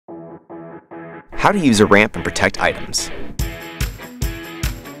How to use a ramp and protect items.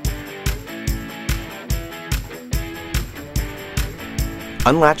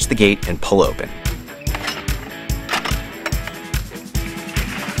 Unlatch the gate and pull open.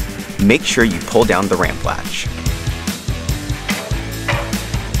 Make sure you pull down the ramp latch.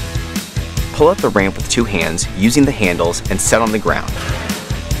 Pull up the ramp with 2 hands using the handles and set on the ground.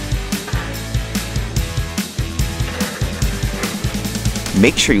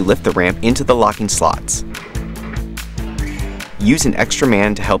 Make sure you lift the ramp into the locking slots. Use an extra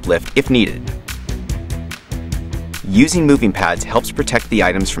man to help lift if needed. Using moving pads helps protect the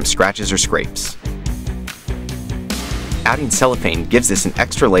items from scratches or scrapes. Adding cellophane gives this an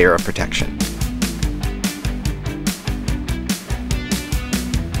extra layer of protection.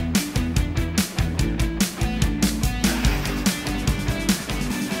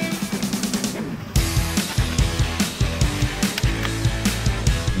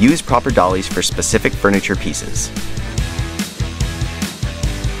 Use proper dollies for specific furniture pieces.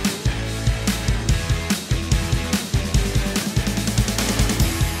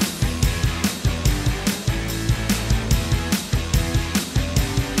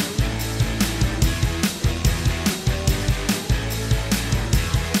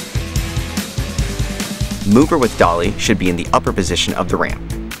 Mover with dolly should be in the upper position of the ramp,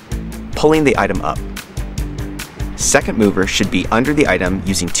 pulling the item up. Second mover should be under the item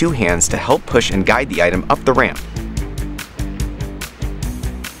using 2 hands to help push and guide the item up the ramp.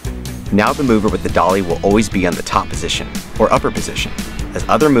 Now the mover with the dolly will always be on the top position, or upper position, as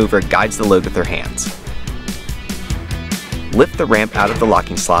other mover guides the load with their hands. Lift the ramp out of the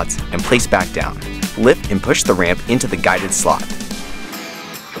locking slots and place back down. Lift and push the ramp into the guided slot.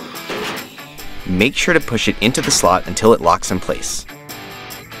 Make sure to push it into the slot until it locks in place.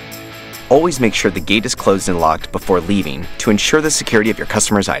 Always make sure the gate is closed and locked before leaving to ensure the security of your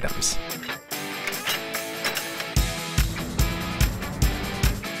customers' items.